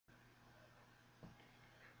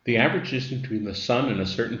The average distance between the Sun and a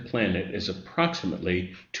certain planet is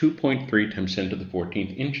approximately 2.3 times 10 to the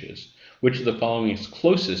 14th inches. Which of the following is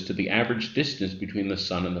closest to the average distance between the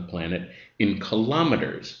Sun and the planet in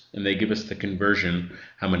kilometers? And they give us the conversion,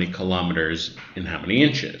 how many kilometers in how many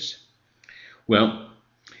inches. Well,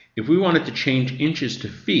 if we wanted to change inches to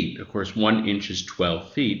feet, of course 1 inch is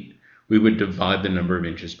 12 feet, we would divide the number of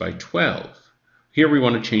inches by 12. Here we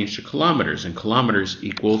want to change to kilometers, and kilometers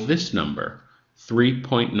equal this number,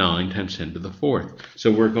 3.9 times 10 to the 4th.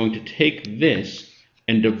 So we're going to take this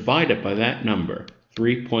and divide it by that number,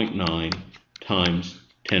 3.9 times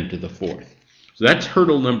 10 to the 4th. So that's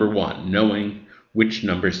hurdle number 1, knowing which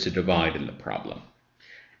numbers to divide in the problem.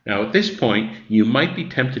 Now at this point, you might be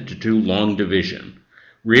tempted to do long division.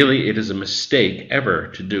 Really, it is a mistake ever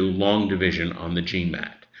to do long division on the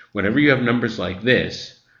GMAT. Whenever you have numbers like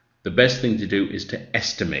this, the best thing to do is to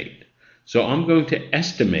estimate. So I'm going to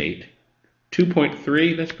estimate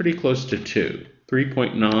 2.3, that's pretty close to 2.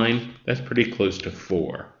 3.9, that's pretty close to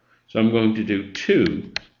 4. So I'm going to do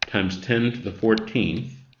 2 times 10 to the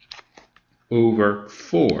 14th over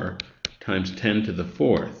 4 times 10 to the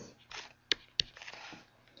 4th.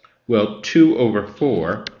 Well, 2 over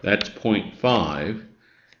 4, that's 0.5.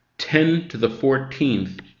 10 to the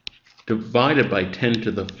 14th divided by 10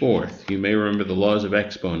 to the 4th. You may remember the laws of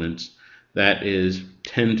exponents. That is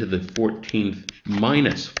 10 to the 14th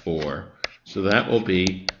minus 4. So that will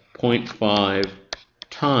be 0.5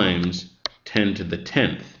 times 10 to the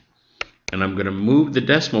 10th. And I'm going to move the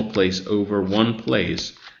decimal place over one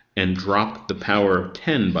place and drop the power of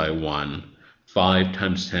 10 by 1, 5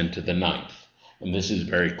 times 10 to the 9th. And this is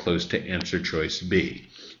very close to answer choice B.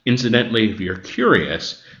 Incidentally, if you're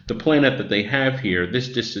curious, the planet that they have here, this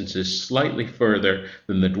distance is slightly further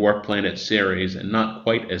than the dwarf planet Ceres and not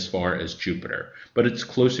quite as far as Jupiter, but it's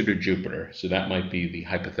closer to Jupiter, so that might be the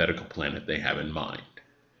hypothetical planet they have in mind.